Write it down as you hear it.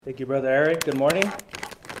Thank you, Brother Eric. Good morning.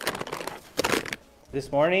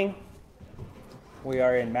 This morning, we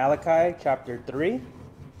are in Malachi chapter 3,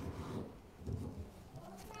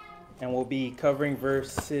 and we'll be covering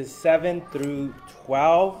verses 7 through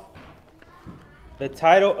 12. The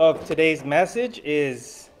title of today's message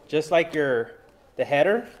is just like the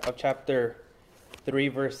header of chapter 3,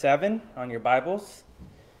 verse 7 on your Bibles,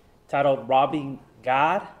 titled Robbing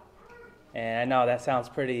God. And I know that sounds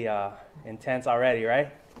pretty intense already,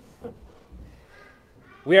 right?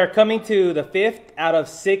 We are coming to the fifth out of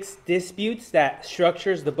 6 disputes that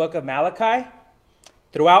structures the book of Malachi.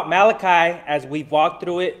 Throughout Malachi, as we've walked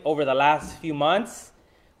through it over the last few months,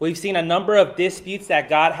 we've seen a number of disputes that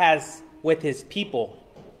God has with his people.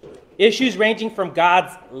 Issues ranging from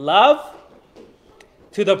God's love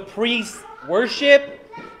to the priest's worship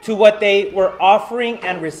to what they were offering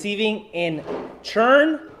and receiving in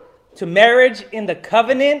turn, to marriage in the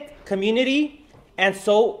covenant community, and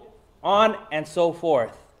so on and so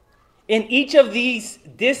forth. In each of these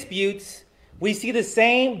disputes, we see the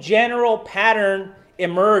same general pattern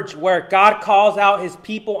emerge where God calls out his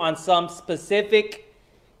people on some specific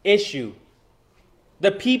issue.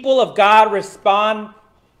 The people of God respond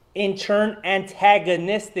in turn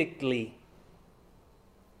antagonistically.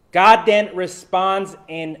 God then responds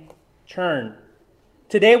in turn.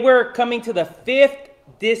 Today we're coming to the 5th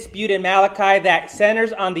dispute in Malachi that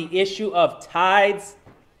centers on the issue of tithes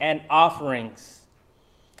and offerings.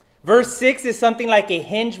 Verse 6 is something like a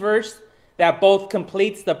hinge verse that both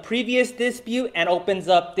completes the previous dispute and opens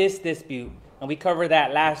up this dispute. And we covered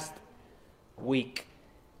that last week.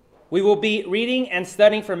 We will be reading and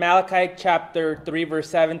studying from Malachi chapter 3, verse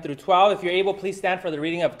 7 through 12. If you're able, please stand for the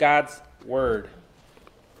reading of God's word.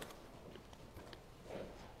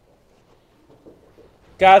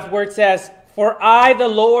 God's word says, "For I, the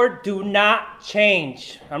Lord, do not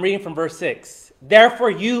change." I'm reading from verse 6. "Therefore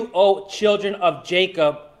you, O children of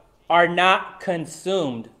Jacob, are not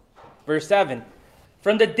consumed." Verse 7.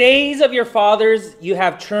 "From the days of your fathers you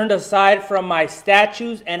have turned aside from my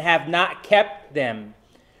statutes and have not kept them.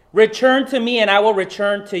 Return to me, and I will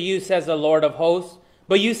return to you, says the Lord of hosts.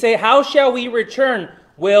 But you say, how shall we return?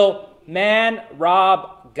 Will man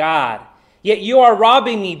rob God? Yet you are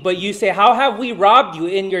robbing me. But you say, how have we robbed you?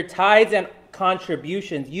 In your tithes and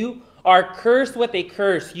contributions. You are cursed with a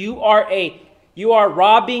curse. You are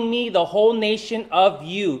robbing me, the whole nation of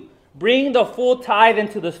you. Bring the full tithe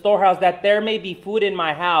into the storehouse, that there may be food in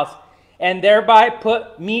my house, and thereby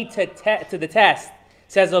put me to the test,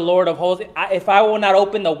 says the Lord of hosts, if I will not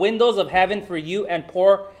open the windows of heaven for you and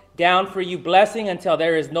pour down for you blessing until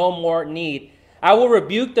there is no more need. I will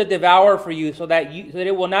rebuke the devourer for you, so that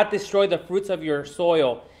it will not destroy the fruits of your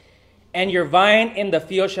soil. And your vine in the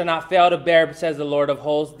field shall not fail to bear, says the Lord of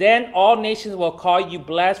hosts. Then all nations will call you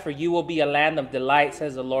blessed, for you will be a land of delight,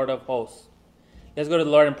 says the Lord of hosts." Let's go to the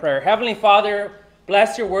Lord in prayer. Heavenly Father,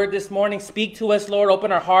 bless your word this morning. Speak to us, Lord.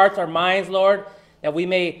 Open our hearts, our minds, Lord, that we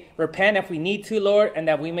may repent if we need to, Lord, and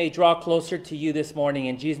that we may draw closer to you this morning.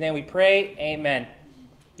 In Jesus' name we pray. Amen.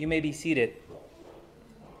 You may be seated.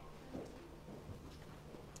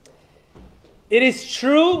 It is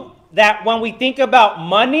true that when we think about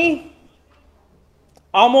money,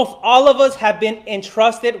 almost all of us have been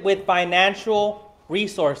entrusted with financial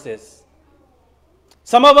resources.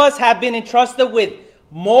 Some of us have been entrusted with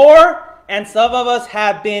more, and some of us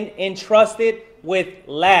have been entrusted with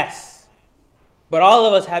less. But all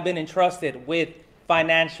of us have been entrusted with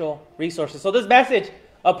financial resources. So this message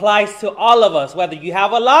applies to all of us, whether you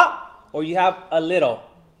have a lot or you have a little.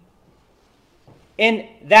 In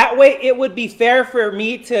that way, it would be fair for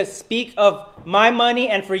me to speak of my money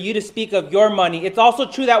and for you to speak of your money. It's also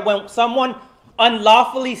true that when someone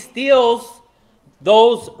unlawfully steals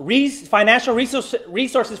those financial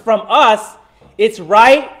resources from us, it's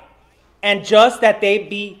right and just that they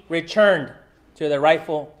be returned to the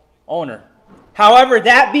rightful owner. However,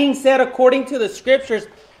 that being said, according to the scriptures,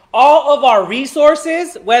 all of our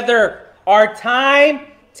resources, whether our time,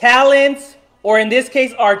 talents, or in this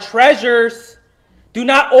case, our treasures, do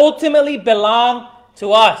not ultimately belong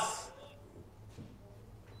to us.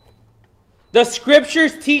 The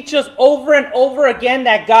scriptures teach us over and over again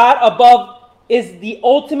that God above is the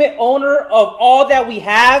ultimate owner of all that we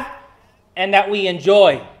have and that we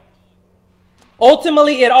enjoy.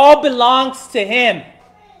 Ultimately, it all belongs to him.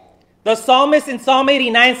 The psalmist in Psalm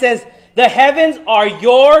 89 says, "The heavens are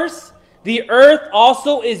yours, the earth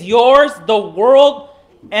also is yours, the world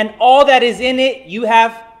and all that is in it, you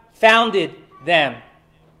have founded them."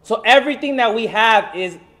 So everything that we have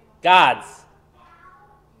is God's.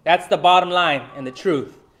 That's the bottom line and the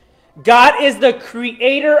truth. God is the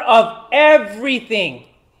creator of everything,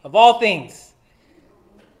 of all things.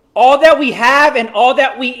 all that we have and all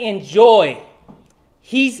that we enjoy.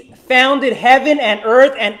 He's founded heaven and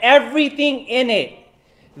earth and everything in it.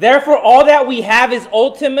 Therefore, all that we have is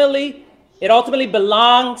ultimately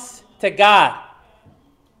belongs to God.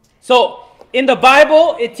 So, in the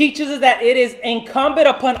Bible, it teaches us that it is incumbent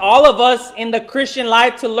upon all of us in the Christian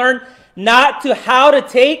life to learn not to how to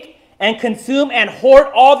take and consume and hoard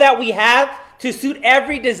all that we have to suit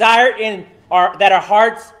every desire that our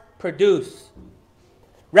hearts produce.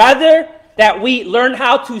 Rather, that we learn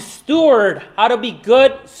how to be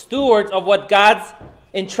good stewards of what God's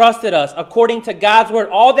entrusted us, according to God's word,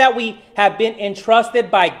 all that we have been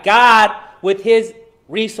entrusted by God with his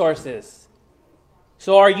resources.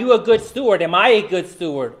 So are you a good steward? Am I a good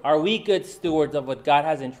steward? Are we good stewards of what God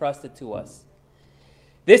has entrusted to us?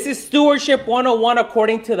 This is Stewardship 101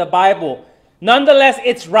 according to the Bible. Nonetheless,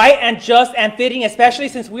 it's right and just and fitting, especially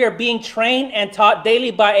since we are being trained and taught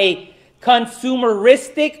daily by a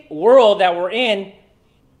consumeristic world that we're in,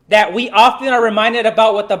 that we often are reminded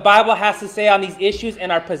about what the Bible has to say on these issues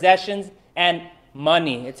in our possessions and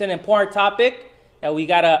money. It's an important topic that we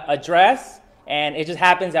got to address, and it just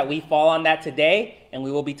happens that we fall on that today, and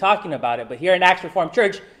we will be talking about it. But here in Acts Reformed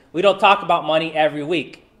Church, we don't talk about money every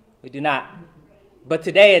week. We do not. But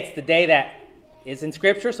today, it's the day that is in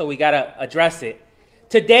Scripture, so we got to address it.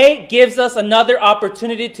 Today gives us another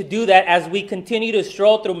opportunity to do that as we continue to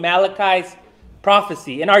stroll through Malachi's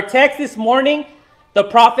prophecy. In our text this morning, the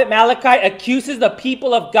prophet Malachi accuses the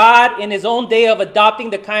people of God in his own day of adopting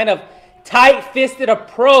the kind of tight-fisted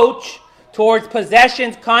approach towards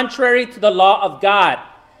possessions contrary to the law of God.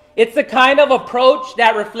 It's the kind of approach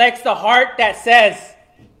that reflects the heart that says,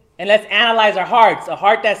 and let's analyze our hearts, a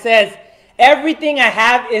heart that says, everything I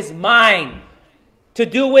have is mine, to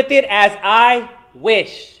do with it as I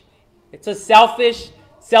wish. It's a selfish,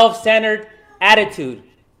 self-centered attitude.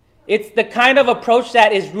 It's the kind of approach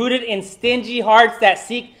that is rooted in stingy hearts that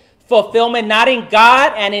seek fulfillment not in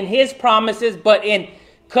God and in his promises, but in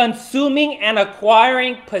consuming and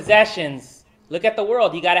acquiring possessions. Look at the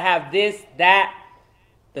world. You got to have this, that,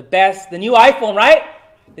 the best, the new iPhone, right?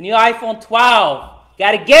 The new iPhone 12.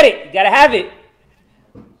 Got to get it. You got to have it.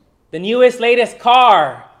 The newest, latest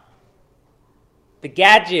car, the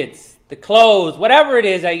gadgets, the clothes, whatever it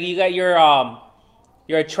is that you got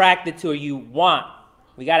you're attracted to or you want.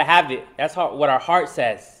 We got to have it. That's what our heart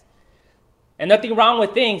says. And nothing wrong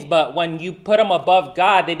with things, but when you put them above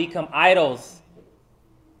God, they become idols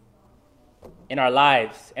in our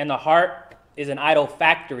lives. And the heart is an idol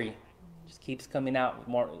factory. It just keeps coming out,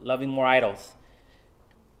 loving more idols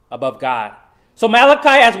above God. So Malachi,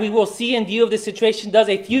 as we will see in view of this situation, does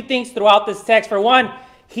a few things throughout this text. For one,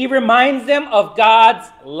 he reminds them of God's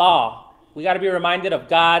law. We got to be reminded of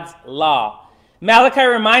God's law. Malachi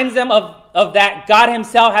reminds them of that God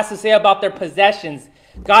himself has to say about their possessions.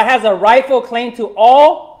 God has a rightful claim to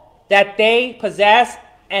all that they possess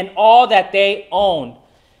and all that they own.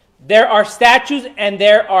 There are statutes and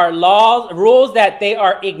there are laws, rules that they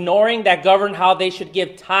are ignoring that govern how they should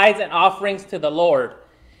give tithes and offerings to the Lord.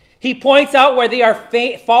 He points out where they are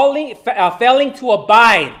failing to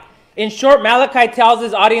abide. In short, Malachi tells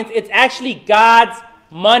his audience it's actually God's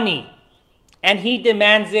money, and he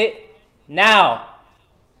demands it now.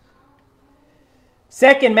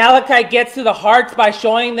 Second, Malachi gets to the hearts by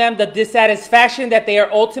showing them the dissatisfaction that they are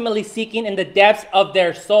ultimately seeking in the depths of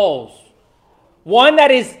their souls. One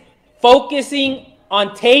that is focusing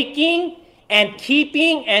on taking and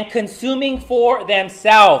keeping and consuming for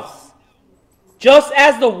themselves. Just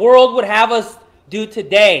as the world would have us do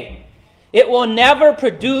today. It will never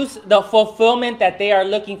produce the fulfillment that they are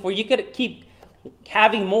looking for. You could keep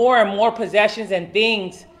having more and more possessions and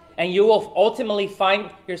things, and you will ultimately find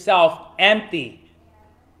yourself empty.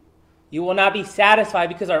 You will not be satisfied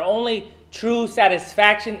because our only true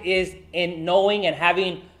satisfaction is in knowing and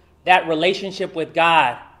having that relationship with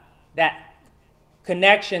God, that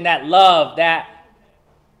connection, that love, that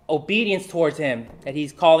obedience towards him that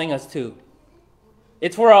he's calling us to.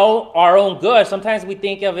 It's for our own good. Sometimes we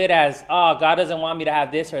think of it as, oh, God doesn't want me to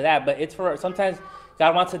have this or that. But it's for, sometimes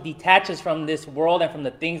God wants to detach us from this world and from the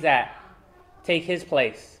things that take his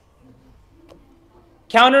place.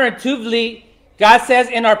 Counterintuitively, God says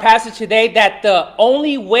in our passage today that the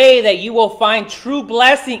only way that you will find true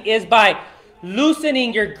blessing is by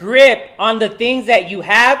loosening your grip on the things that you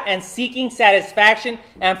have and seeking satisfaction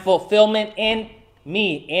and fulfillment in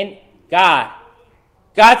me, in God.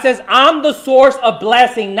 God says, I'm the source of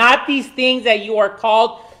blessing, not these things that you are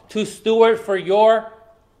called to steward for your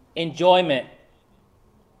enjoyment.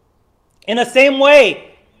 In the same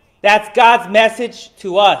way, that's God's message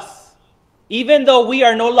to us. Even though we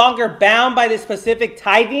are no longer bound by the specific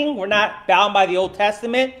tithing, we're not bound by the Old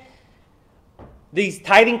Testament, these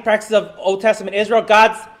tithing practices of Old Testament Israel,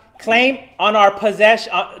 God's claim on our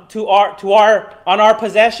possession on our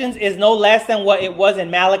possessions is no less than what it was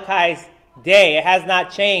in Malachi's day. It has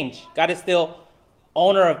not changed. God is still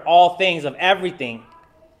owner of all things, of everything.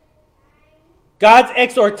 God's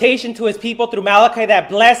exhortation to his people through Malachi that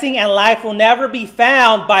blessing and life will never be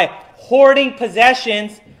found by hoarding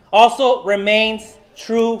possessions also remains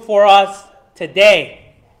true for us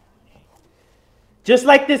today. Just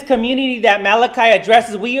like this community that Malachi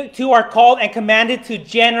addresses, we too are called and commanded to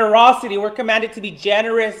generosity. We're commanded to be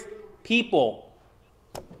generous people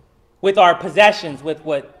with our possessions, with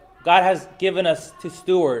what God has given us to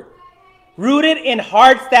steward. Rooted in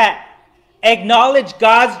hearts that acknowledge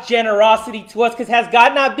God's generosity to us, because has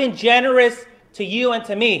God not been generous to you and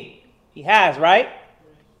to me? He has, right?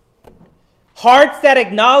 Hearts that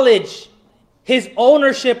acknowledge his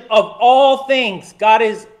ownership of all things. God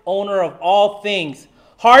is owner of all things.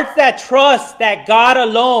 Hearts that trust that God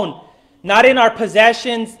alone, not in our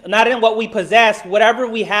possessions, not in what we possess, whatever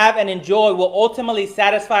we have and enjoy, will ultimately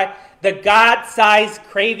satisfy the God-sized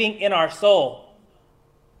craving in our soul.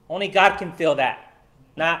 Only God can fill that,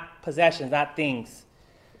 not possessions, not things.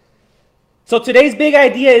 So today's big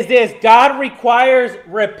idea is this: God requires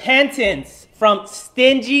repentance from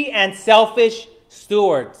stingy and selfish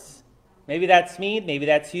stewards. Maybe that's me, maybe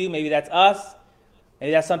that's you, maybe that's us.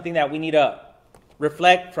 Maybe that's something that we need to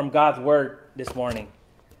reflect from God's word this morning.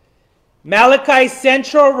 Malachi's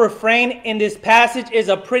central refrain in this passage is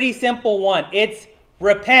a pretty simple one. It's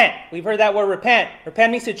repent. We've heard that word repent.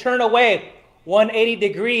 Repent means to turn away 180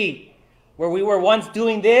 degree, where we were once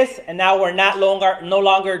doing this and now we're no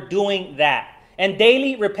longer doing that. And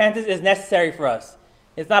daily repentance is necessary for us.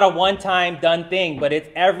 It's not a one-time done thing, but it's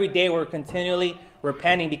every day we're continually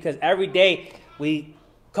repenting, because every day we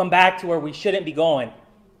come back to where we shouldn't be going.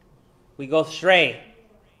 We go astray,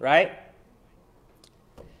 right?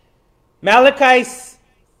 Malachi,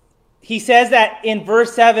 he says that in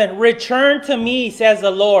verse 7, return to me, says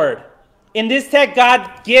the Lord. In this text,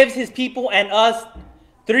 God gives his people and us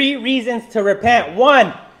 3 reasons to repent.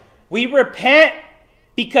 1, we repent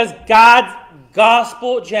because God's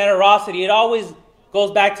gospel generosity. It always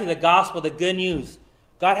goes back to the gospel, the good news.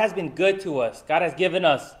 God has been good to us. God has given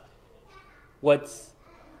us what's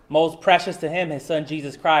most precious to him, his son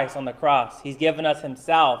Jesus Christ on the cross. He's given us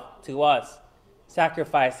himself to us,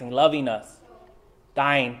 sacrificing, loving us,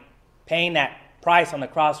 dying, paying that price on the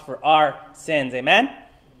cross for our sins. Amen?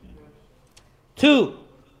 2,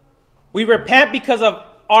 we repent because of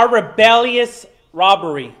our rebellious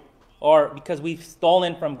robbery, or because we've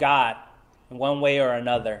stolen from God in one way or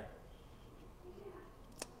another.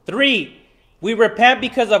 3, we repent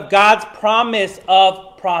because of God's promise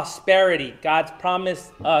of prosperity. God's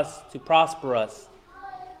promised us to prosper us.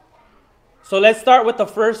 So let's start with the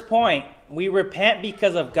first point. We repent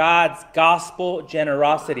because of God's gospel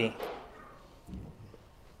generosity.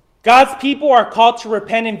 God's people are called to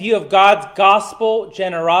repent in view of God's gospel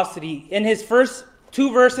generosity. In his first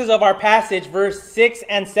 2 verses of our passage, verse 6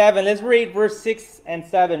 and 7, let's read verse 6 and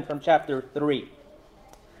 7 from chapter 3.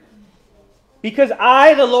 Because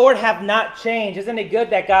I, the Lord, have not changed. Isn't it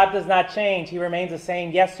good that God does not change? He remains the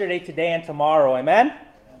same yesterday, today, and tomorrow. Amen?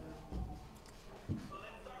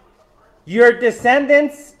 Your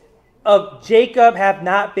descendants of Jacob have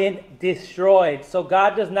not been destroyed. So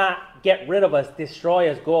God does not get rid of us, destroy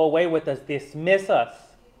us, go away with us, dismiss us.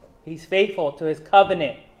 He's faithful to his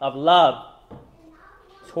covenant of love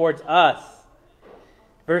towards us.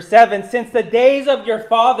 Verse 7, since the days of your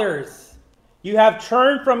fathers, you have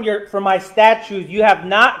turned from my statutes. You have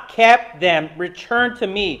not kept them. Return to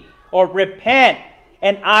me, or repent,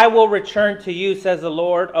 and I will return to you, says the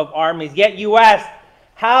Lord of armies. Yet you ask,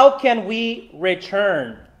 how can we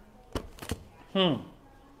return?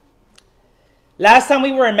 Last time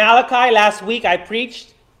we were in Malachi, last week I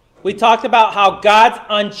preached, we talked about how God's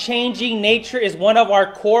unchanging nature is one of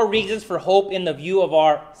our core reasons for hope in the view of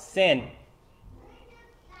our sin.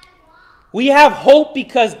 We have hope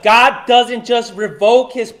because God doesn't just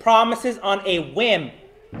revoke his promises on a whim.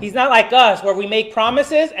 He's not like us, where we make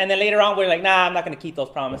promises and then later on we're like, nah, I'm not going to keep those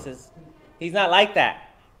promises. He's not like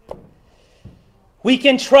that. We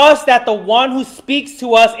can trust that the one who speaks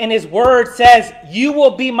to us in his word says, you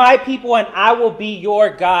will be my people and I will be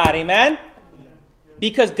your God. Amen?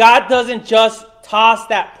 Because God doesn't just toss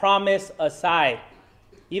that promise aside.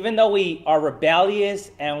 Even though we are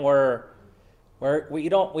rebellious and we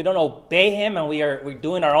don't obey him and we're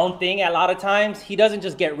doing our own thing a lot of times, he doesn't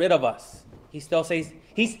just get rid of us. He still says,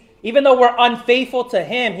 even though we're unfaithful to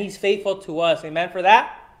him, he's faithful to us. Amen for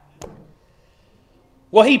that?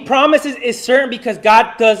 What he promises is certain because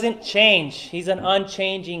God doesn't change. He's an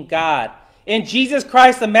unchanging God. In Jesus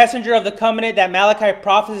Christ, the messenger of the covenant that Malachi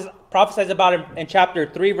prophesies about in chapter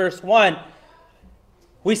 3, verse 1,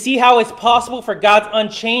 we see how it's possible for God's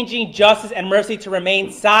unchanging justice and mercy to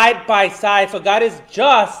remain side by side. So God is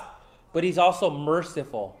just, but he's also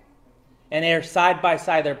merciful. And they're side by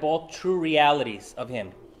side. They're both true realities of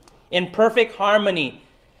him. In perfect harmony.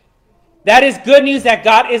 That is good news that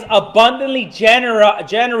God is abundantly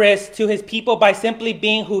generous to his people by simply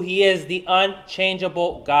being who he is, the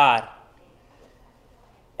unchangeable God.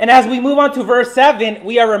 And as we move on to verse 7,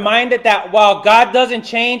 we are reminded that while God doesn't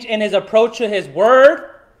change in his approach to his word,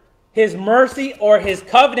 his mercy, or his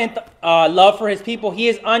covenant love for his people, he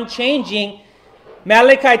is unchanging.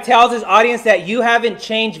 Malachi tells his audience that you haven't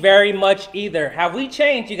changed very much either. Have we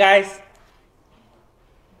changed, you guys?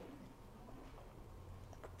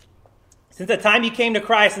 Since the time you came to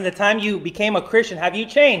Christ, since the time you became a Christian, have you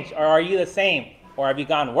changed? Or are you the same? Or have you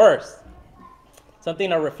gone worse? Something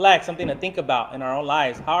to reflect, something to think about in our own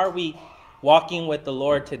lives. How are we walking with the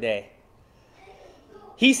Lord today?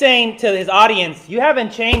 He's saying to his audience, you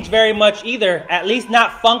haven't changed very much either, at least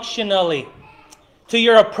not functionally, to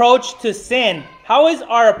your approach to sin. How is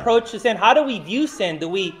our approach to sin? How do we view sin? Do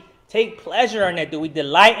we take pleasure in it? Do we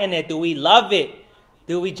delight in it? Do we love it?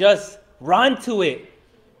 Do we just run to it?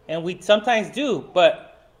 And we sometimes do,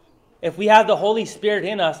 but if we have the Holy Spirit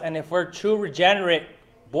in us, and if we're true regenerate,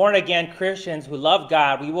 born-again Christians who love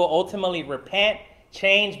God, we will ultimately repent,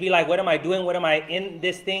 change, be like, what am I doing? What am I in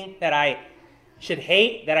this thing that I should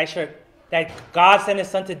hate, that God sent his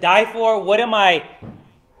son to die for? What am I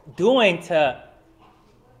doing to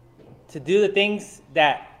do the things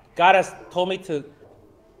that God has told me to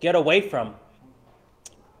get away from?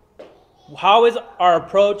 How is our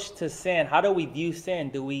approach to sin? How do we view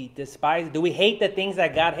sin? Do we despise? Do we hate the things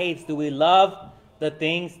that God hates? Do we love the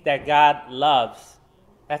things that God loves?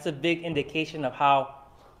 That's a big indication of how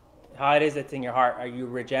it is that's in your heart. Are you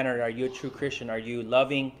regenerate? Are you a true Christian? Are you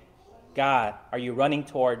loving God? Are you running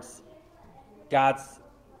towards God's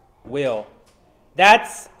will?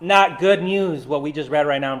 That's not good news, what we just read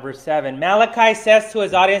right now in verse 7. Malachi says to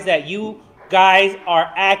his audience that you guys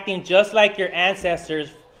are acting just like your ancestors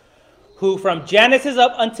who from Genesis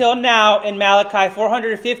up until now in Malachi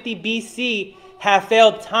 450 BC have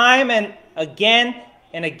failed time and again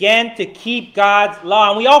to keep God's law.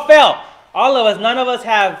 And we all fail. All of us, none of us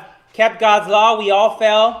have kept God's law. We all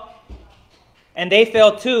fail. And they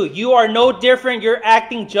fail too. You are no different. You're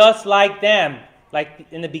acting just like them. Like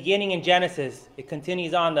in the beginning in Genesis, it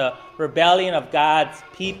continues on the rebellion of God's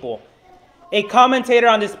people. A commentator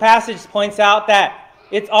on this passage points out that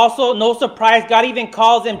it's also no surprise God even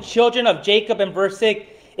calls them children of Jacob in verse 6.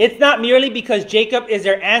 It's not merely because Jacob is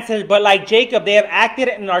their ancestor, but like Jacob, they have acted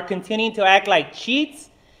and are continuing to act like cheats,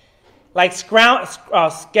 like scoundrels.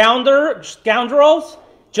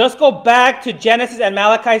 Just go back to Genesis, and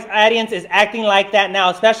Malachi's audience is acting like that now,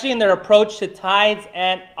 especially in their approach to tithes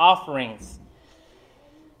and offerings.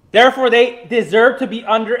 Therefore, they deserve to be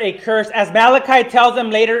under a curse, as Malachi tells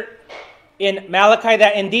them later in Malachi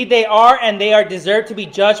that indeed they are, and they are deserved to be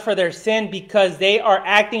judged for their sin because they are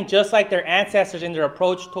acting just like their ancestors in their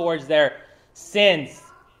approach towards their sins.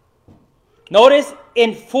 Notice,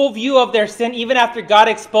 in full view of their sin, even after God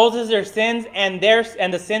exposes their sins and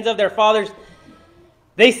the sins of their fathers,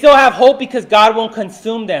 they still have hope because God won't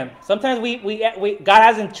consume them. Sometimes God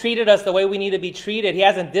hasn't treated us the way we need to be treated. He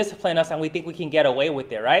hasn't disciplined us, and we think we can get away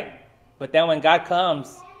with it, right? But then when God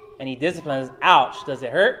comes and he disciplines, ouch, does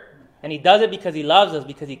it hurt? And he does it because he loves us,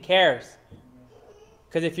 because he cares.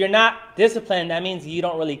 Because if you're not disciplined, that means you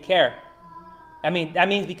don't really care. That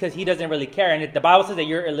means because he doesn't really care. And if the Bible says that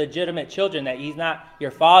you're illegitimate children, that he's not your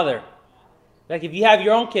father. Like if you have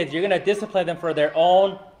your own kids, you're going to discipline them for their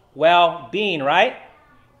own well-being, right?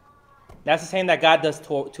 That's the same that God does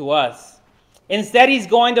to us. Instead, he's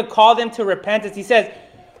going to call them to repentance. He says,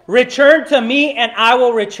 return to me and I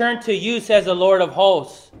will return to you, says the Lord of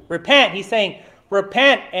hosts. Repent. He's saying,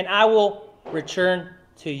 repent and I will return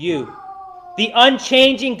to you. The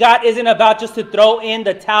unchanging God isn't about just to throw in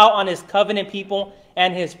the towel on his covenant people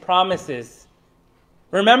and his promises.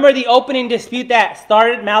 Remember the opening dispute that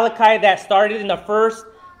started in the first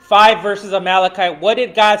 5 verses of Malachi. What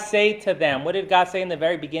did God say to them? What did God say in the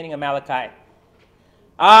very beginning of Malachi?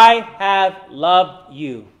 I have loved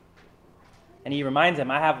you. And he reminds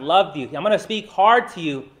them, I have loved you. I'm going to speak hard to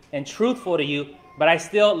you and truthful to you, but I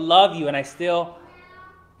still love you and I still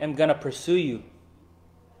am going to pursue you.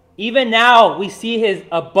 Even now, we see his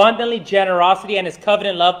abundantly generosity and his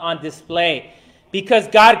covenant love on display because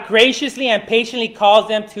God graciously and patiently calls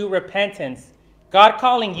them to repentance. God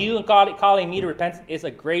calling you and God calling me to repentance is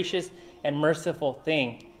a gracious and merciful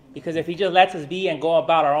thing. Because if he just lets us be and go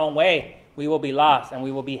about our own way, we will be lost and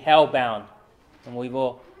we will be hell-bound. And we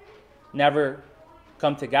will never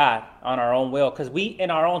come to God on our own will. Because we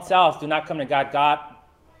in our own selves do not come to God. God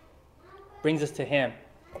brings us to him.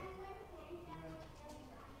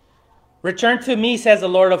 Return to me, says the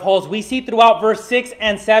Lord of hosts. We see throughout verse 6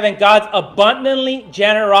 and 7 God's abundantly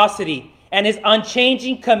generosity and his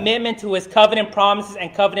unchanging commitment to his covenant promises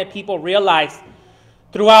and covenant people realized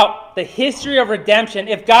throughout the history of redemption.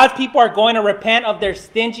 If God's people are going to repent of their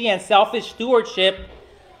stingy and selfish stewardship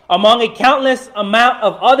among a countless amount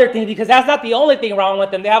of other things, because that's not the only thing wrong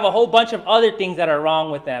with them. They have a whole bunch of other things that are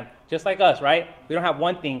wrong with them, just like us, right? We don't have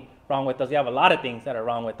one thing wrong with us. We have a lot of things that are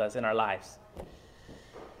wrong with us in our lives,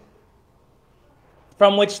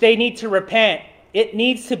 from which they need to repent. It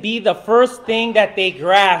needs to be the first thing that they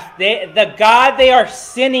grasp. The God they are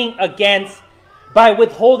sinning against by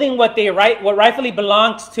withholding what rightfully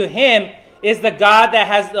belongs to him is the God that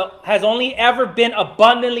has only ever been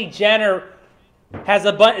abundantly generous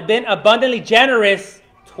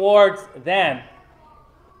towards them.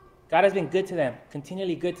 God has been good to them,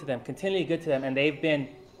 continually good to them, and they've been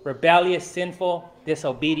rebellious, sinful,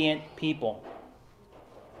 disobedient people.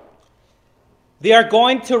 They are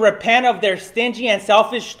going to repent of their stingy and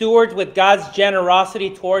selfish stewards with God's generosity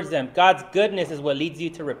towards them. God's goodness is what leads you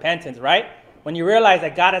to repentance, right? When you realize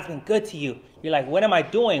that God has been good to you, you're like, what am I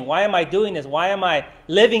doing? Why am I doing this? Why am I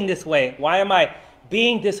living this way? Why am I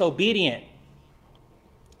being disobedient?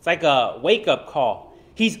 It's like a wake-up call.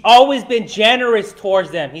 He's always been generous towards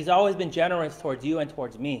them. He's always been generous towards you and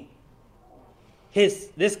towards me.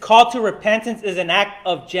 This call to repentance is an act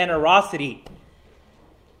of generosity.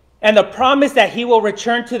 And the promise that he will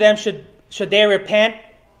return to them should they repent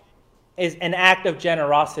is an act of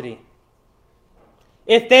generosity.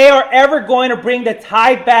 If they are ever going to bring the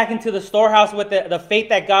tithe back into the storehouse with the faith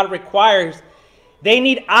that God requires, they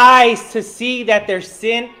need eyes to see that their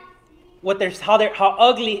sin, how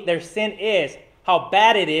ugly their sin is, how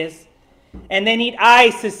bad it is. And they need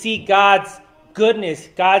eyes to see God's goodness,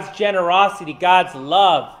 God's generosity, God's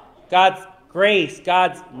love, God's grace,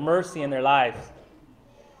 God's mercy in their lives.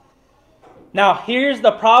 Now, here's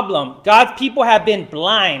the problem. God's people have been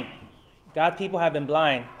blind. God's people have been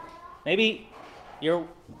blind. Maybe you're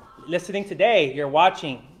listening today, you're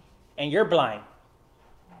watching, and you're blind.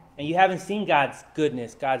 And you haven't seen God's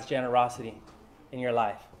goodness, God's generosity in your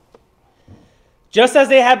life. Just as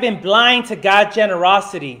they have been blind to God's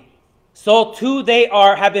generosity, so too they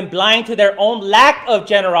have been blind to their own lack of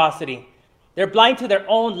generosity. They're blind to their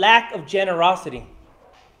own lack of generosity.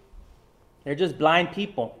 They're just blind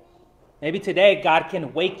people. Maybe today God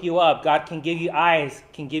can wake you up. God can give you eyes,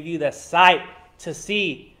 can give you the sight to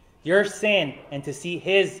see your sin and to see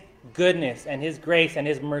his goodness and his grace and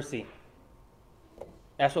his mercy.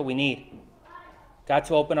 That's what we need. God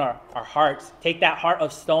to open our hearts. Take that heart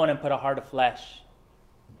of stone and put a heart of flesh.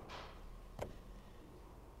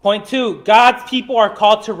 Point 2, God's people are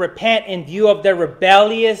called to repent in view of their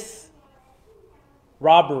rebellious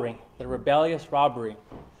robbery. The rebellious robbery.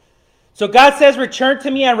 So God says, return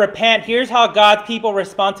to me and repent. Here's how God's people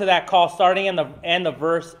respond to that call, starting in the end of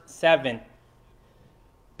verse 7.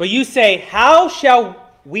 But you say, how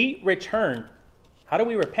shall we return? How do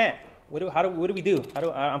we repent? What do we do?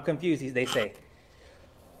 I'm confused, they say.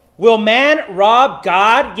 Will man rob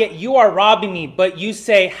God? Yet you are robbing me. But you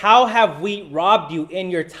say, how have we robbed you?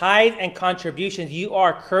 In your tithes and contributions, you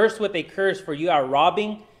are cursed with a curse, for you are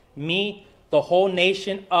robbing me, the whole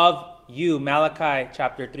nation of you. Malachi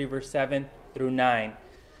chapter 3, verse 7 through 9.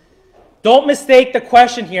 Don't mistake the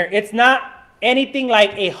question here. It's not anything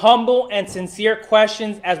like a humble and sincere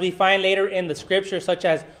question as we find later in the scripture, such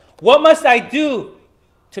as, what must I do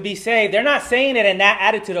to be saved? They're not saying it in that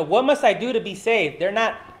attitude of, what must I do to be saved?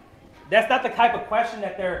 That's not the type of question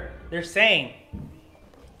that they're saying.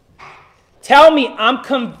 Tell me, I'm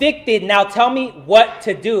convicted. Now tell me what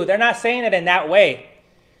to do. They're not saying it in that way.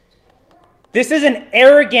 This is an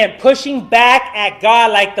arrogant pushing back at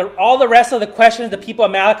God like all the rest of the questions the people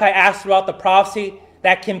of Malachi asked throughout the prophecy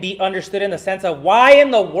that can be understood in the sense of why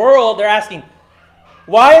in the world, they're asking,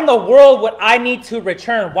 why in the world would I need to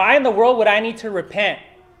return? Why in the world would I need to repent?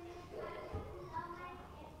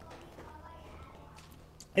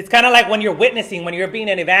 It's kind of like when you're witnessing, when you're being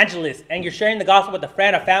an evangelist and you're sharing the gospel with a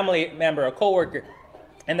friend, a family member, a coworker,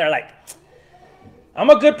 and they're like, I'm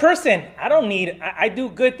a good person. I do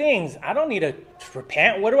good things. I don't need to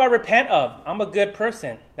repent. What do I repent of? I'm a good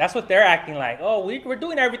person. That's what they're acting like. Oh, we're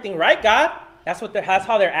doing everything right, God. That's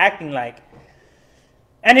how they're acting like.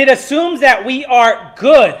 And it assumes that we are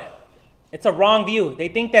good. It's a wrong view. They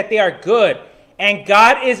think that they are good. And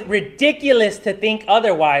God is ridiculous to think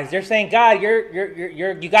otherwise. They're saying, God,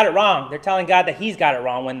 you got it wrong. They're telling God that he's got it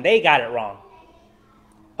wrong when they got it wrong.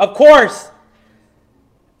 Of course,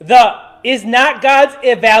 is not God's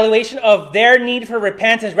evaluation of their need for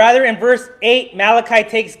repentance. Rather, in verse 8, Malachi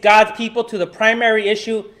takes God's people to the primary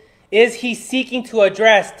issue. Is he seeking to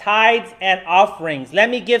address tithes and offerings? Let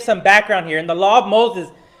me give some background here. In the law of Moses,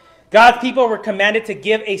 God's people were commanded to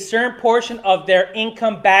give a certain portion of their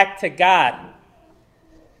income back to God.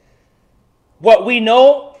 What we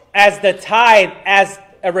know as the tithe as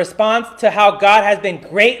a response to how God has been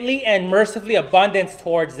greatly and mercifully abundant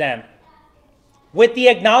towards them. With the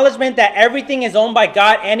acknowledgement that everything is owned by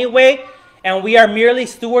God anyway, and we are merely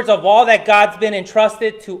stewards of all that God's been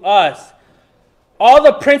entrusted to us. All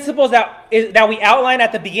the principles that we outlined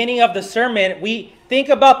at the beginning of the sermon, we think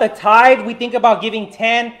about the tithe, we think about giving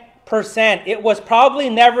 10%. It was probably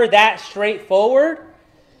never that straightforward.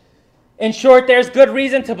 In short, there's good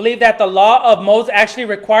reason to believe that the law of Moses actually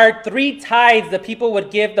required 3 tithes the people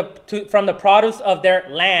would give from the produce of their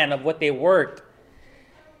land, of what they worked.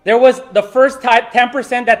 There was the first tithe,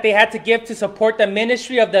 10% that they had to give to support the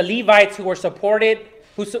ministry of the Levites who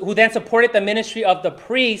then supported the ministry of the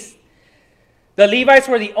priests. The Levites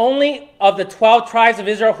were the only of the 12 tribes of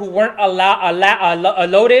Israel who weren't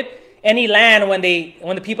allotted any land when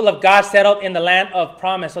the people of God settled in the land of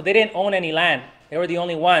promise. So they didn't own any land. They were the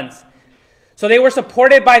only ones. So they were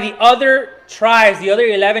supported by the other tribes. The other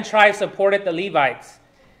 11 tribes supported the Levites.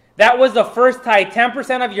 That was the first tithe,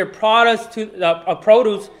 10% of your produce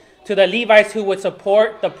to the Levites who would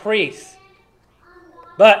support the priests.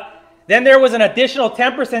 But then there was an additional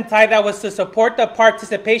 10% tithe that was to support the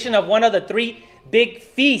participation of one of the 3 big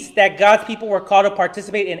feasts that God's people were called to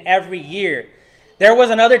participate in every year. There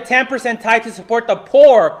was another 10% tithe to support the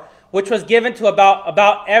poor, which was given to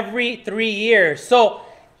about every 3 years. So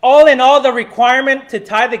all in all, the requirement to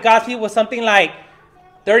tithe the God's people was something like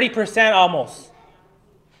 30% almost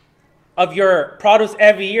of your produce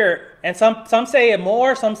every year. And some say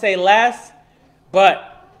more, some say less.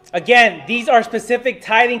 But again, these are specific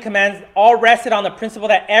tithing commands, all rested on the principle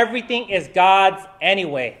that everything is God's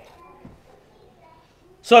anyway.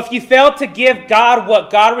 So if you fail to give God what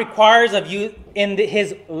God requires of you in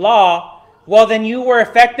his law, well, then you were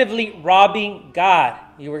effectively robbing God.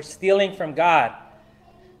 You were stealing from God.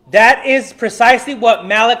 That is precisely what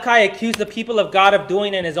Malachi accused the people of God of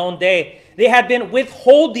doing in his own day. They had been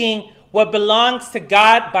withholding what belongs to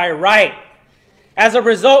God by right. As a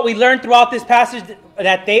result, we learn throughout this passage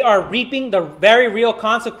that they are reaping the very real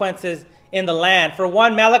consequences in the land. For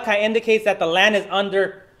one, Malachi indicates that the land is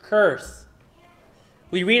under curse.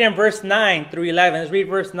 We read in verse 9 through 11. Let's read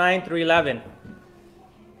verse 9 through 11.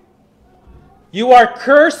 You are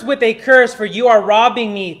cursed with a curse, for you are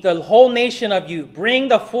robbing me, the whole nation of you. Bring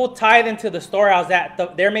the full tithe into the storehouse,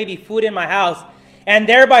 that there may be food in my house, and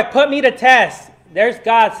thereby put me to test. There's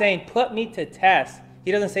God saying, put me to test.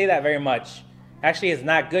 He doesn't say that very much. Actually, it's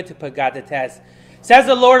not good to put God to test. Says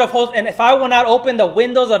the Lord of hosts, and if I will not open the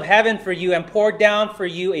windows of heaven for you and pour down for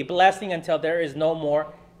you a blessing until there is no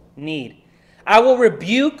more need, I will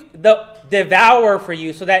rebuke the devourer for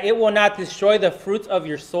you, so that it will not destroy the fruits of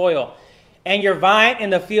your soil, and your vine in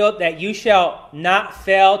the field that you shall not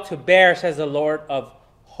fail to bear, says the Lord of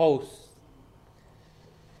hosts.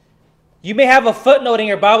 You may have a footnote in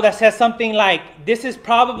your Bible that says something like, this is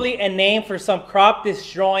probably a name for some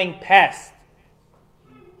crop-destroying pest.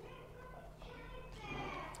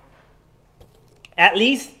 At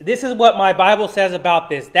least this is what my Bible says about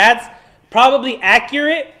this. That's probably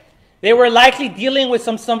accurate. They were likely dealing with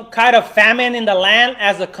some kind of famine in the land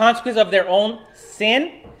as a consequence of their own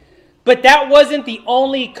sin. But that wasn't the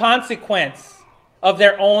only consequence of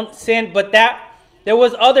their own sin, but that there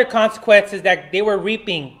was other consequences that they were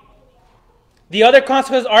reaping. The other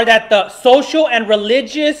consequences are that the social and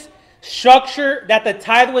religious structure that the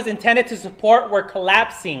tithe was intended to support were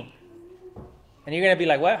collapsing. And you're going to be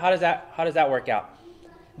like, what? How does that work out?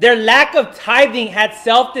 Their lack of tithing had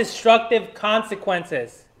self-destructive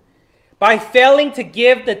consequences. By failing to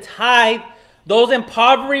give the tithe, those in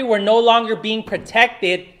poverty were no longer being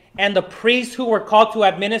protected, and the priests who were called to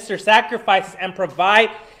administer sacrifices and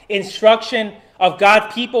provide instruction of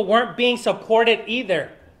God's people weren't being supported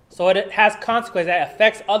either. So it has consequences that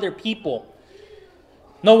affects other people.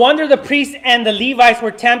 No wonder the priests and the Levites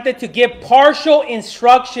were tempted to give partial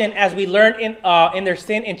instruction, as we learned in their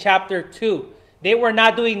sin in chapter 2. They were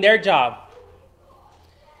not doing their job.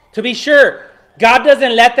 To be sure, God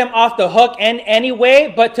doesn't let them off the hook in any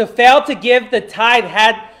way, but to fail to give the tithe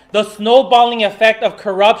had the snowballing effect of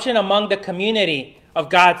corruption among the community of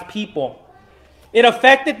God's people. It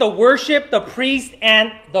affected the worship, the priest,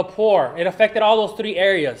 and the poor. It affected all those three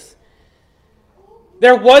areas.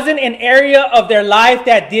 There wasn't an area of their life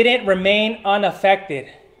that didn't remain unaffected.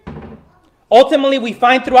 Ultimately, we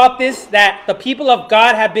find throughout this that the people of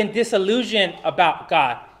God have been disillusioned about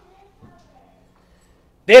God.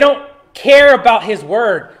 They don't care about his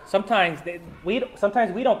word. Sometimes we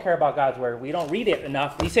don't care about God's word. We don't read it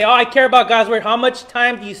enough. You say, oh, I care about God's word. How much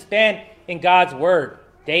time do you spend in God's word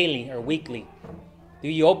daily or weekly? Do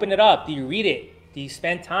you open it up? Do you read it? Do you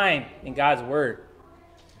spend time in God's word?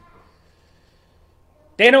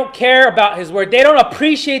 They don't care about his word. They don't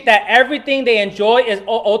appreciate that everything they enjoy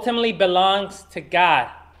ultimately belongs to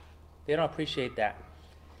God. They don't appreciate that.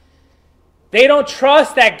 They don't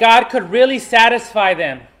trust that God could really satisfy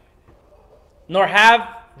them, nor have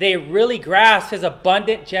they really grasped his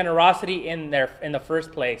abundant generosity in the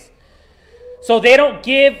first place. So they don't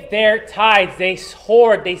give their tithes. They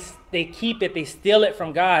hoard. They keep it. They steal it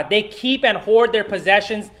from God. They keep and hoard their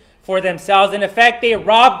possessions for themselves. In effect, they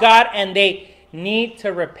rob God, and they need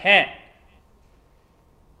to repent.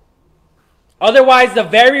 Otherwise, the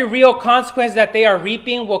very real consequence that they are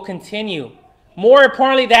reaping will continue. More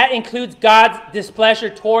importantly, that includes God's displeasure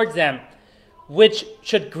towards them, which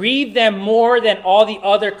should grieve them more than all the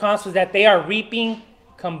other consequences that they are reaping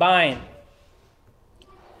combined.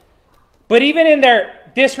 But even in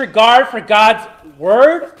their disregard for God's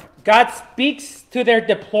word, God speaks to their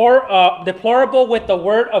deplorable with the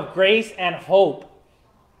word of grace and hope.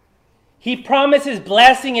 He promises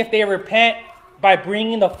blessing if they repent by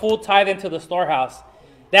bringing the full tithe into the storehouse.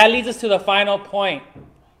 That leads us to the final point,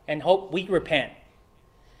 and hope we repent.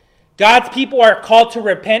 God's people are called to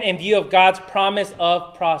repent in view of God's promise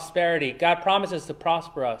of prosperity. God promises to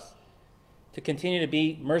prosper us, to continue to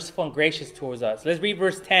be merciful and gracious towards us. Let's read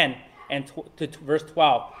verse 10 and to verse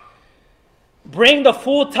 12. Bring the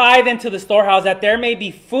full tithe into the storehouse, that there may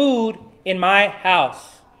be food in my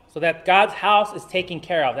house. So that God's house is taken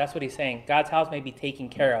care of. That's what he's saying. God's house may be taken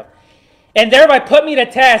care of. And thereby put me to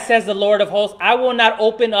test, says the Lord of hosts. I will not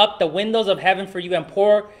open up the windows of heaven for you and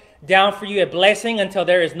pour down for you a blessing until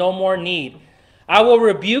there is no more need. I will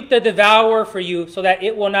rebuke the devourer for you, so that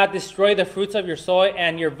it will not destroy the fruits of your soil,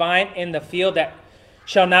 and your vine in the field that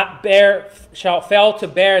shall fail to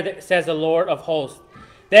bear, says the Lord of hosts.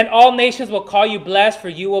 Then all nations will call you blessed, for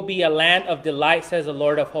you will be a land of delight, says the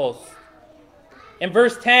Lord of hosts. In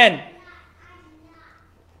verse 10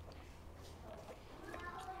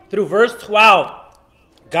 through verse 12,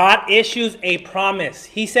 God issues a promise.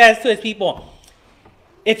 He says to his people,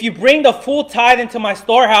 if you bring the full tithe into my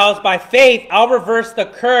storehouse by faith, I'll reverse the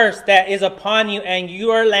curse that is upon you, and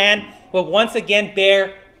your land will once again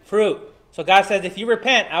bear fruit. So God says, if you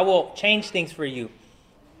repent, I will change things for you.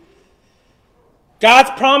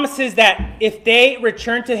 God's promises that if they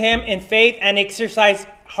return to him in faith and exercise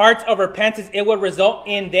hearts of repentance, it will result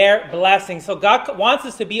in their blessing. So God wants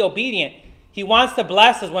us to be obedient. He wants to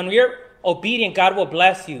bless us. When we're obedient, God will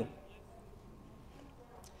bless you.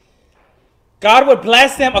 God would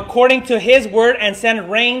bless them according to his word and send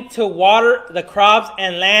rain to water the crops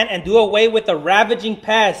and land, and do away with the ravaging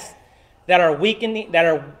pests that are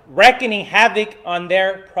wreaking havoc on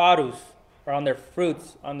their produce, or on their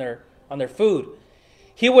fruits, on their food.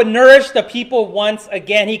 He would nourish the people once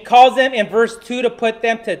again. He calls them in verse 2 to put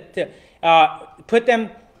them to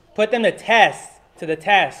the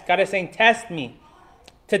test. God is saying, test me.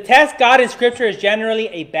 To test God in Scripture is generally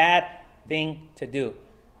a bad thing to do.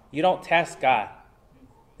 You don't test God.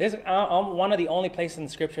 This is one of the only places in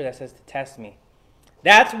the Scripture that says to test me.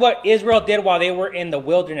 That's what Israel did while they were in the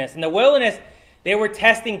wilderness. In the wilderness, they were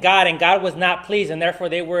testing God, and God was not pleased, and therefore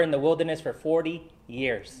they were in the wilderness for 40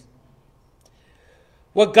 years.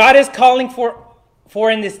 What God is calling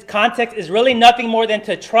for in this context is really nothing more than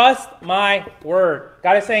to trust my word.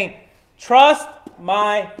 God is saying, trust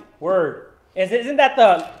my word. Isn't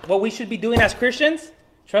that what we should be doing as Christians?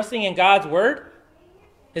 Trusting in God's word?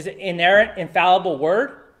 Is it inerrant, infallible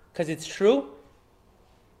word? Because it's true.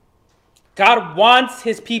 God wants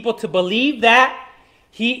his people to believe that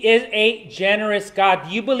he is a generous God.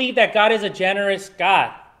 Do you believe that God is a generous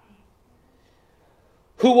God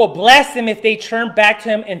who will bless them if they turn back to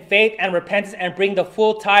him in faith and repentance and bring the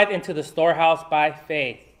full tithe into the storehouse by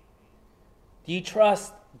faith? Do you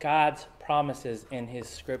trust God's promises in his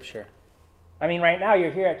scripture? I mean, right now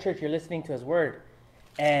you're here at church, you're listening to his word,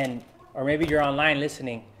 or maybe you're online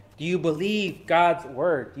listening. Do you believe God's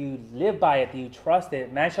word? Do you live by it? Do you trust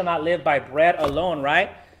it? Man shall not live by bread alone,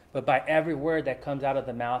 right? But by every word that comes out of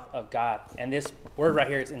the mouth of God. And this word right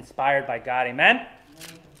here is inspired by God. Amen?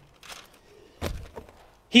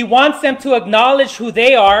 He wants them to acknowledge who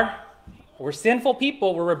they are, We're sinful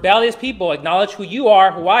people. We're rebellious people. Acknowledge who you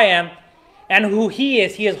are, who I am, and who he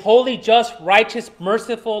is. He is holy, just, righteous,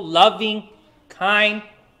 merciful, loving, kind.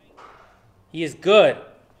 He is good.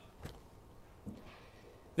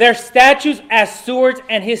 Their statutes as stewards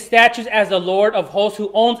and his statutes as the Lord of hosts who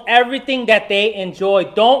owns everything that they enjoy.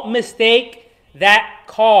 Don't mistake that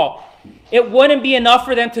call. It wouldn't be enough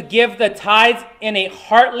for them to give the tithes in a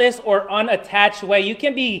heartless or unattached way. You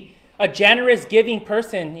can be a generous giving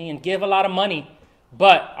person and give a lot of money,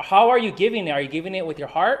 but how are you giving it? Are you giving it with your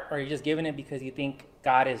heart, or are you just giving it because you think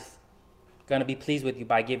God is going to be pleased with you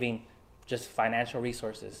by giving just financial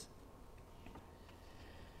resources?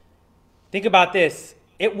 Think about this.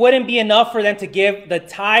 It wouldn't be enough for them to give the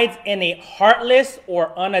tithes in a heartless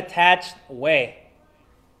or unattached way.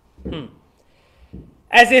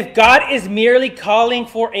 As if God is merely calling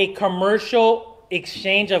for a commercial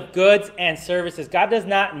exchange of goods and services. God does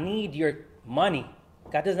not need your money.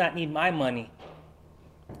 God does not need my money.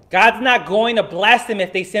 God's not going to bless them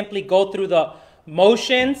if they simply go through the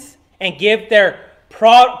motions and give their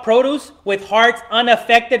produce with hearts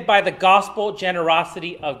unaffected by the gospel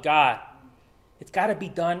generosity of God. It's got to be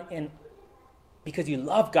done because you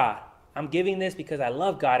love God. I'm giving this because I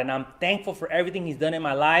love God, and I'm thankful for everything he's done in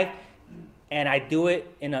my life, and I do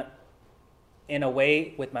it in a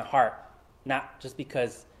way with my heart, not just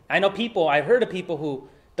because. I've heard of people who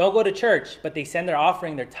don't go to church, but they send their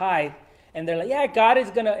offering, their tithe, and they're like, yeah, God is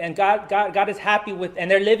gonna, and God is happy with, and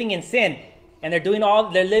they're living in sin, and they're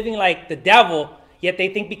living like the devil, yet they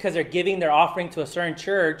think because they're giving their offering to a certain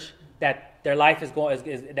church that their life is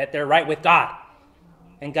that they're right with God.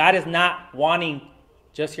 And God is not wanting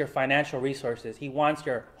just your financial resources. He wants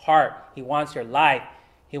your heart. He wants your life.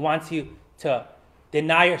 He wants you to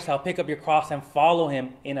deny yourself, pick up your cross, and follow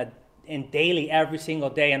him in daily, every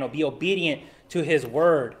single day, and be obedient to his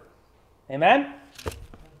word. Amen?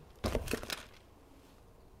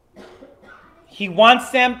 He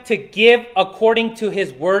wants them to give according to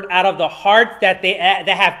his word out of the hearts that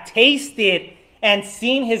have tasted and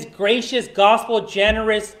seen his gracious gospel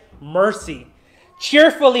generous mercy.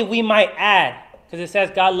 Cheerfully, we might add, because it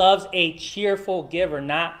says God loves a cheerful giver,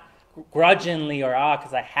 not grudgingly or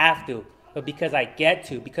because I have to, but because I get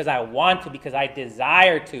to, because I want to, because I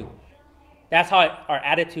desire to. That's how our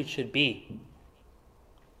attitude should be.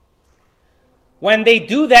 When they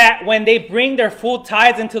do that, when they bring their full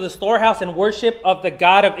tithes into the storehouse and worship of the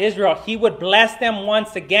God of Israel, he would bless them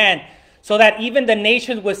once again, so that even the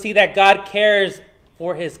nations would see that God cares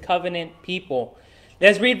for his covenant people.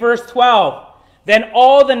 Let's read verse 12. Then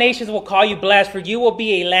all the nations will call you blessed, for you will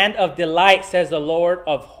be a land of delight, says the Lord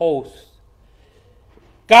of hosts.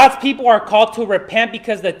 God's people are called to repent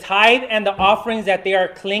because the tithe and the offerings that they are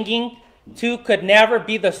clinging to could never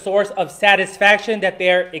be the source of satisfaction that they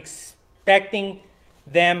are expecting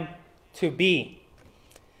them to be.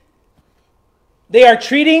 They are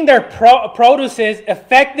treating their produces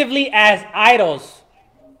effectively as idols.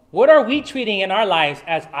 What are we treating in our lives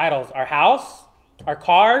as idols? Our house? Our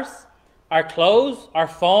cars? Our clothes? Our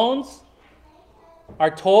phones?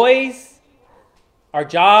 Our toys? Our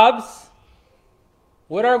jobs?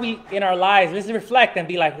 What are we in our lives? Let's reflect and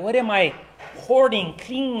be like, what am I hoarding,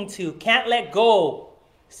 clinging to, can't let go,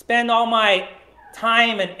 spend all my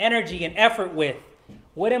time and energy and effort with?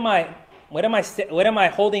 What am I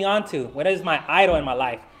holding on to? What is my idol in my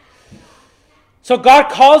life? So God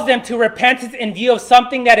calls them to repentance in view of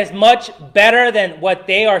something that is much better than what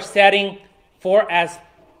they are setting for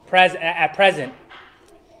at present.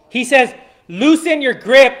 He says, loosen your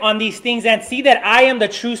grip on these things and see that I am the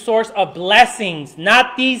true source of blessings,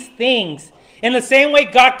 not these things. In the same way,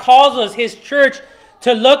 God calls us, his church,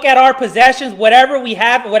 to look at our possessions, whatever we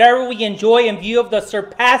have, whatever we enjoy, in view of the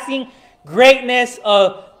surpassing greatness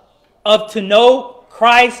of to know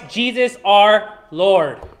Christ Jesus our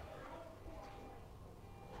Lord.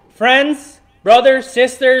 Friends, brothers,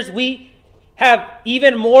 sisters, we have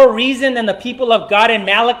even more reason than the people of God in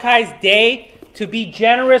Malachi's day to be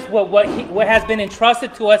generous with what has been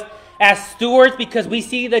entrusted to us as stewards, because we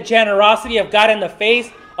see the generosity of God in the face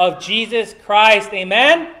of Jesus Christ.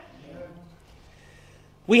 Amen?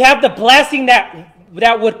 We have the blessing that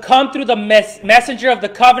would come through the messenger of the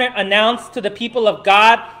covenant announced to the people of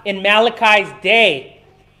God in Malachi's day.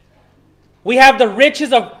 We have the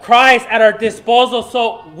riches of Christ at our disposal,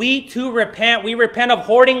 so we too repent. We repent of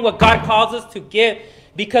hoarding what God calls us to give,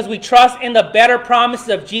 because we trust in the better promises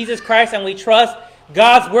of Jesus Christ, and we trust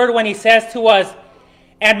God's word when he says to us,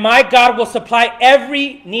 and my God will supply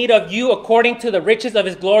every need of you according to the riches of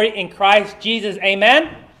his glory in Christ Jesus.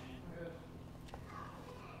 Amen?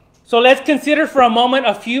 So let's consider for a moment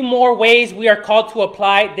a few more ways we are called to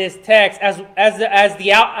apply this text. At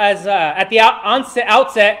the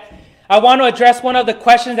outset, I want to address one of the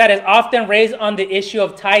questions that is often raised on the issue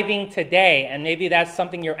of tithing today, and maybe that's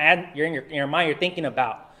something you're in your mind, you're thinking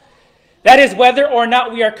about. That is whether or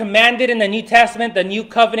not we are commanded in the New Testament, the New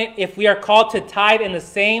Covenant, if we are called to tithe in the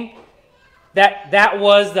same that it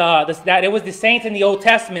was the saints in the Old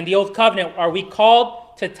Testament, the Old Covenant. Are we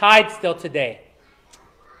called to tithe still today?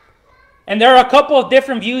 And there are a couple of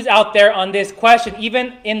different views out there on this question.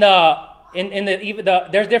 Even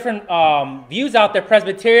there's different views out there.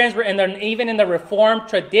 Presbyterians were even in the Reformed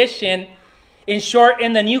tradition. In short,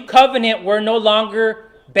 in the New Covenant, we're no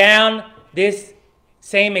longer bound this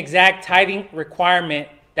same exact tithing requirement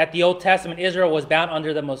that the Old Testament Israel was bound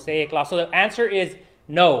under the Mosaic law. So the answer is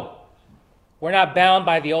no. We're not bound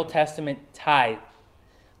by the Old Testament tithe.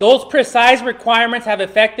 Those precise requirements have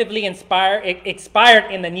effectively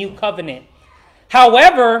expired in the New Covenant.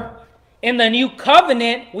 However, in the New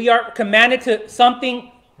Covenant, we are commanded to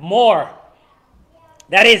something more.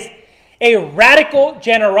 That is a radical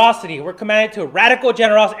generosity. We're commanded to radical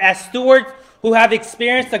generosity as stewards who have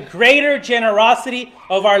experienced the greater generosity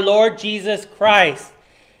of our Lord Jesus Christ.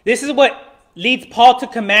 This is what leads Paul to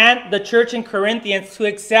command the church in Corinthians to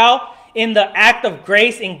excel in the act of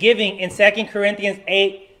grace and giving in 2 Corinthians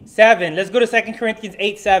 8:7. Let's go to 2 Corinthians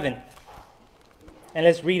 8:7 and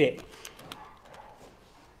let's read it.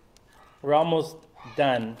 We're almost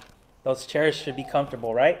done. Those chairs should be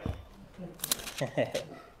comfortable, right?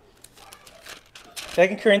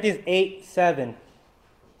 2 Corinthians 8:7.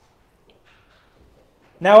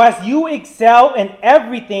 Now as you excel in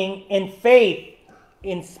everything, in faith,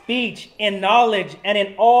 in speech, in knowledge, and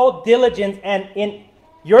in all diligence, and in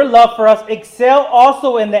your love for us, excel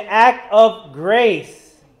also in the act of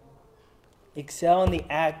grace. Excel in the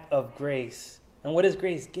act of grace. And what is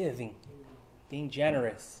grace? Giving. Being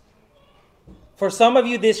generous. For some of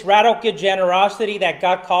you, this radical generosity that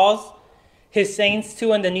God calls his saints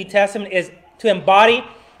to in the New Testament is to embody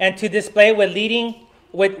and to display will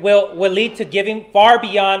lead to giving far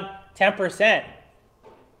beyond 10%.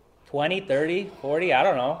 20, 30, 40, I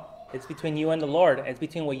don't know. It's between you and the Lord. It's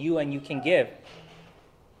between what you and you can give.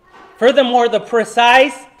 Furthermore, the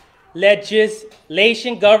precise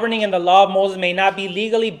legislation governing in the law of Moses may not be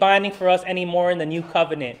legally binding for us anymore in the New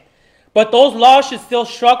Covenant. But those laws should still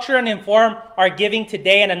structure and inform our giving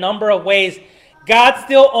today in a number of ways. God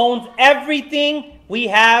still owns everything we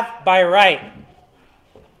have by right.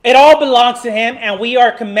 It all belongs to him, and we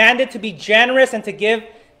are commanded to be generous and to give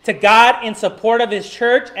to God in support of his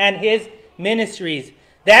church and his ministries.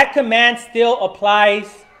 That command still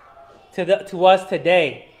applies to us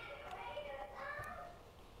today.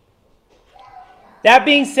 That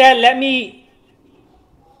being said, let me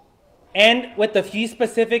end with a few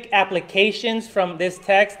specific applications from this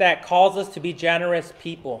text that calls us to be generous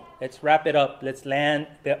people. Let's wrap it up. Let's land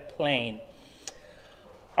the plane.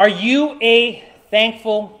 Are you a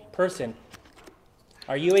thankful person?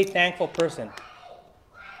 Are you a thankful person?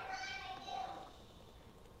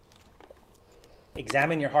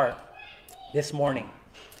 Examine your heart this morning.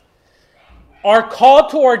 Our call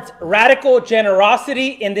towards radical generosity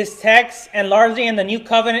in this text and largely in the New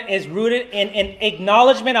Covenant is rooted in an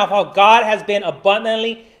acknowledgement of how God has been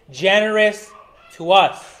abundantly generous to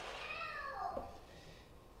us.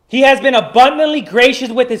 He has been abundantly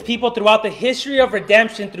gracious with his people throughout the history of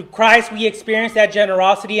redemption. Through Christ, we experience that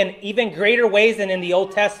generosity in even greater ways than in the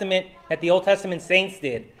Old Testament, that the Old Testament saints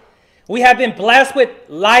did. We have been blessed with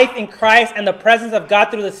life in Christ and the presence of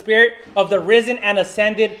God through the Spirit of the risen and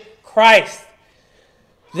ascended Christ.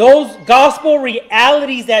 Those gospel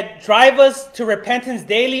realities that drive us to repentance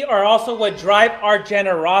daily are also what drive our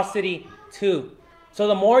generosity too. So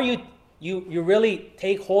the more you really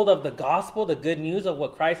take hold of the gospel, the good news of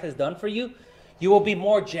what Christ has done for you, you will be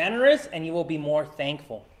more generous and you will be more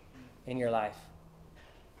thankful in your life.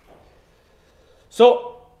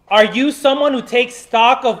 So are you someone who takes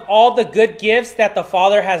stock of all the good gifts that the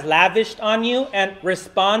Father has lavished on you and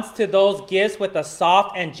responds to those gifts with a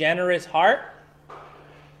soft and generous heart?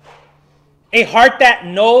 A heart that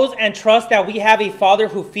knows and trusts that we have a Father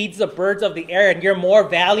who feeds the birds of the air and you're more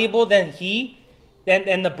valuable than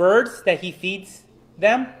the birds that he feeds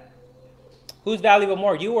them? Who's valuable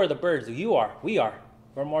more, you or the birds? You are. We are.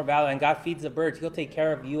 We're more valuable, and God feeds the birds. He'll take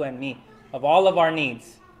care of you and me, of all of our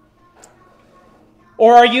needs.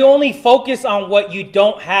 Or are you only focused on what you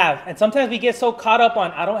don't have? And sometimes we get so caught up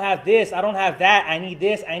on, I don't have this, I don't have that, I need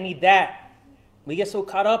this, I need that. We get so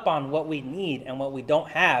caught up on what we need and what we don't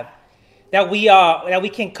have that we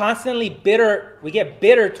can constantly we get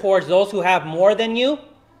bitter towards those who have more than you,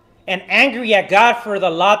 and angry at God for the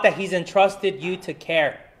lot that he's entrusted you to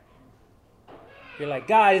care. You're like,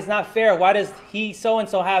 God, it's not fair. Why does he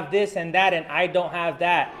so-and-so have this and that, and I don't have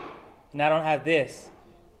that, and I don't have this?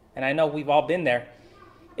 And I know we've all been there.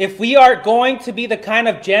 If we are going to be the kind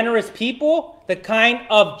of generous people, the kind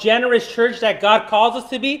of generous church that God calls us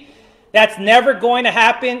to be, that's never going to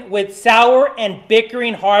happen with sour and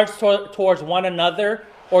bickering hearts towards one another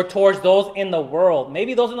or towards those in the world.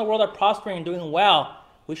 Maybe those in the world are prospering and doing well.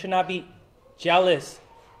 We should not be jealous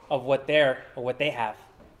of what they have.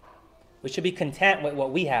 We should be content with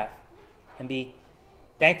what we have and be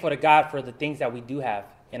thankful to God for the things that we do have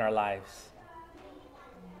in our lives.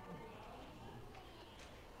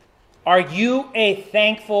 Are you a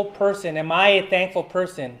thankful person? Am I a thankful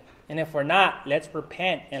person? And if we're not, let's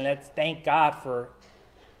repent and let's thank God for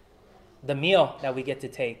the meal that we get to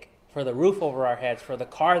take, for the roof over our heads, for the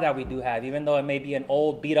car that we do have, even though it may be an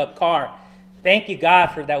old, beat-up car. Thank you, God,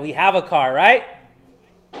 for that we have a car, right?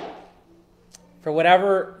 For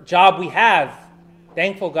whatever job we have,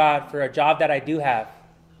 thankful, God, for a job that I do have.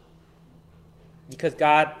 Because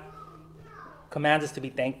God commands us to be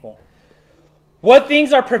thankful. What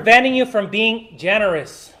things are preventing you from being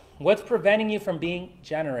generous? What's preventing you from being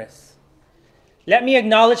generous? Let me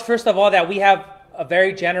acknowledge, first of all, that we have a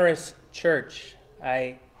very generous church.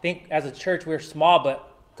 I think as a church we're small,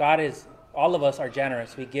 but all of us are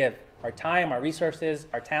generous. We give our time, our resources,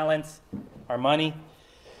 our talents, our money.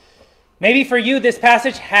 Maybe for you, this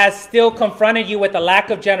passage has still confronted you with a lack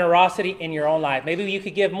of generosity in your own life. Maybe you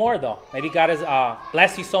could give more, though. Maybe God has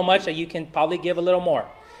blessed you so much that you can probably give a little more.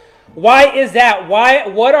 Why is that?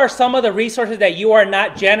 What are some of the resources that you are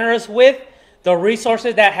not generous with? The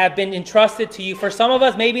resources that have been entrusted to you. For some of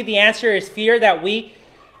us, maybe the answer is fear that we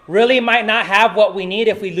really might not have what we need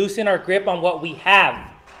if we loosen our grip on what we have.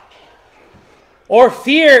 Or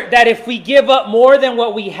fear that if we give up more than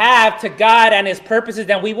what we have to God and His purposes,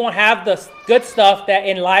 then we won't have the good stuff that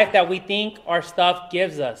in life that we think our stuff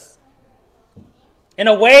gives us. In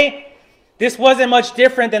a way, this wasn't much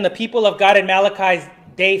different than the people of God in Malachi's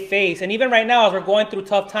day face. And even right now, as we're going through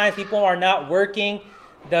tough times, people are not working.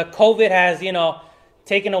 The COVID has,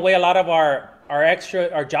 taken away a lot of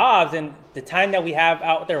our jobs, and the time that we have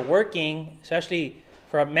out there working, especially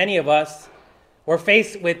for many of us,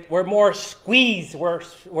 we're more squeezed.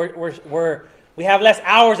 We have less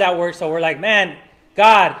hours at work, so we're like, man,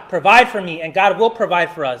 God, provide for me, and God will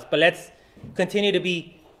provide for us. But let's continue to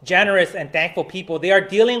be generous and thankful people. They are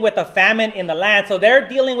dealing with a famine in the land. So they're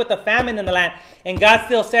dealing with a famine in the land. And God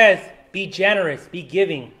still says, be generous, be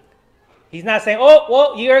giving. He's not saying, oh,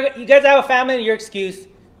 well, you guys have a famine, your excuse.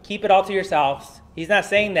 Keep it all to yourselves. He's not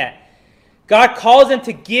saying that. God calls them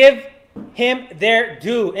to give Him their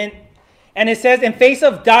due. And it says, in face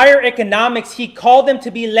of dire economics, He called them to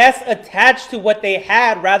be less attached to what they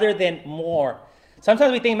had rather than more.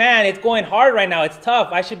 Sometimes we think, man, it's going hard right now. It's tough.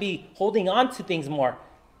 I should be holding on to things more.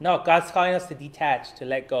 No, God's calling us to detach, to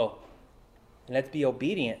let go. And let's be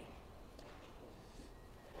obedient.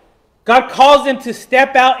 God calls them to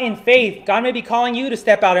step out in faith. God may be calling you to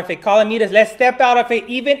step out in faith, calling me to let's step out of faith,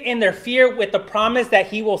 even in their fear, with the promise that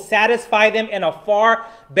He will satisfy them in a far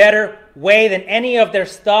better way than any of their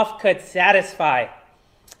stuff could satisfy.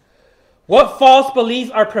 What false beliefs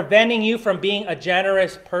are preventing you from being a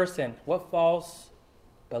generous person? What false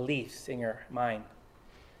beliefs in your mind?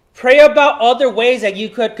 Pray about other ways that you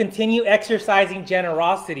could continue exercising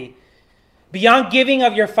generosity. Beyond giving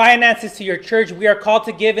of your finances to your church, we are called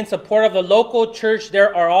to give in support of the local church.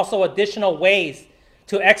 There are also additional ways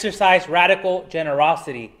to exercise radical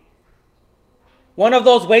generosity. One of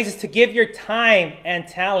those ways is to give your time and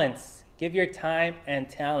talents. Give your time and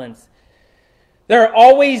talents. There are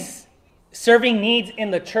always serving needs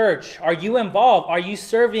in the church. Are you involved? Are you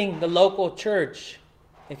serving the local church?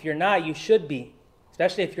 If you're not, you should be,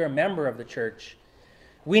 especially if you're a member of the church.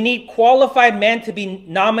 We need qualified men to be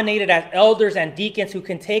nominated as elders and deacons who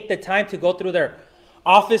can take the time to go through their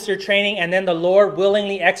officer training, and then the Lord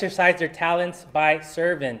willingly exercise their talents by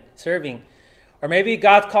serving. Or maybe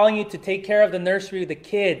God's calling you to take care of the nursery, the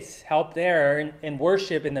kids, help there, or in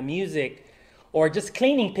worship, in the music, or just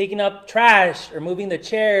cleaning, picking up trash, or moving the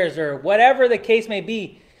chairs, or whatever the case may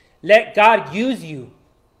be. Let God use you.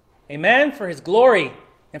 Amen? For His glory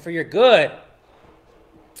and for your good.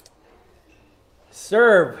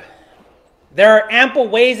 Serve. There are ample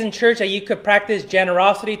ways in church that you could practice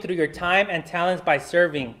generosity through your time and talents by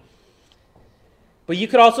serving. But you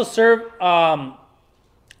could also serve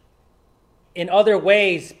in other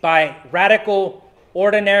ways by radical,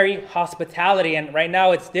 ordinary hospitality. And right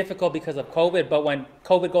now it's difficult because of COVID, but when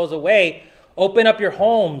COVID goes away, open up your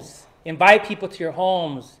homes, invite people to your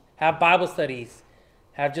homes, have Bible studies,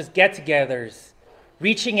 have just get-togethers,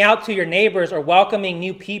 reaching out to your neighbors or welcoming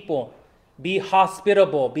new people. Be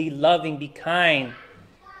hospitable, be loving, be kind.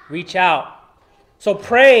 Reach out. So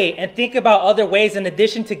pray and think about other ways in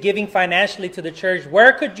addition to giving financially to the church.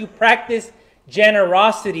 Where could you practice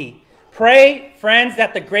generosity? Pray, friends,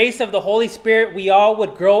 that the grace of the Holy Spirit, we all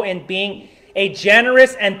would grow in being a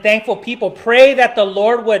generous and thankful people. Pray that the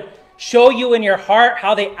Lord would show you in your heart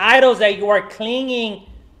how the idols that you are clinging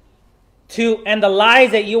to and the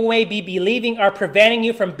lies that you may be believing are preventing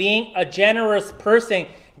you from being a generous person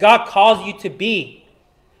God calls you to be.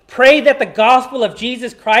 Pray that the gospel of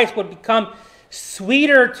Jesus Christ would become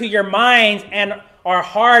sweeter to your minds and our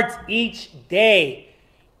hearts each day.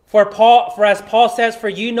 For as Paul says, for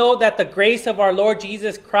you know that the grace of our Lord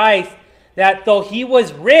Jesus Christ, that though he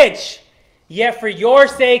was rich, yet for your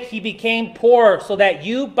sake he became poor, so that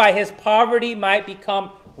you by his poverty might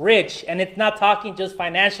become rich. And it's not talking just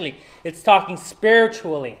financially, it's talking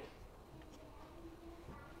spiritually.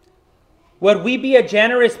 Would we be a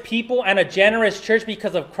generous people and a generous church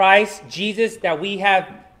because of Christ Jesus, that we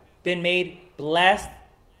have been made blessed?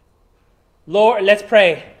 Lord, let's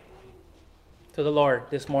pray to the Lord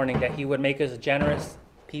this morning that he would make us a generous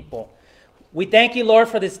people. We thank you, Lord,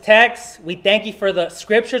 for this text. We thank you for the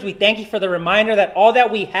scriptures. We thank you for the reminder that all that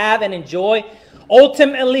we have and enjoy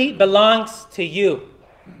ultimately belongs to you.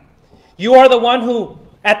 You are the one who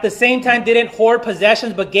at the same time didn't hoard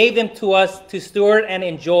possessions but gave them to us to steward and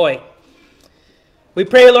enjoy. We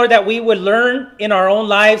pray, Lord, that we would learn in our own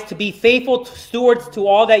lives to be faithful stewards to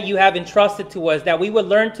all that you have entrusted to us, that we would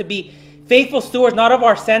learn to be faithful stewards, not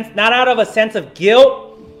out of a sense of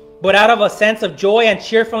guilt, but out of a sense of joy and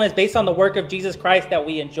cheerfulness based on the work of Jesus Christ that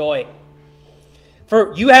we enjoy.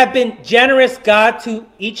 For you have been generous, God, to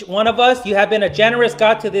each one of us. You have been a generous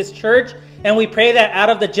God to this church. And we pray that out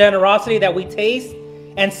of the generosity that we taste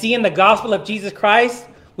and see in the gospel of Jesus Christ,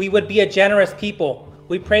 we would be a generous people.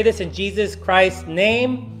 We pray this in Jesus Christ's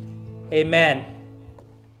name. Amen.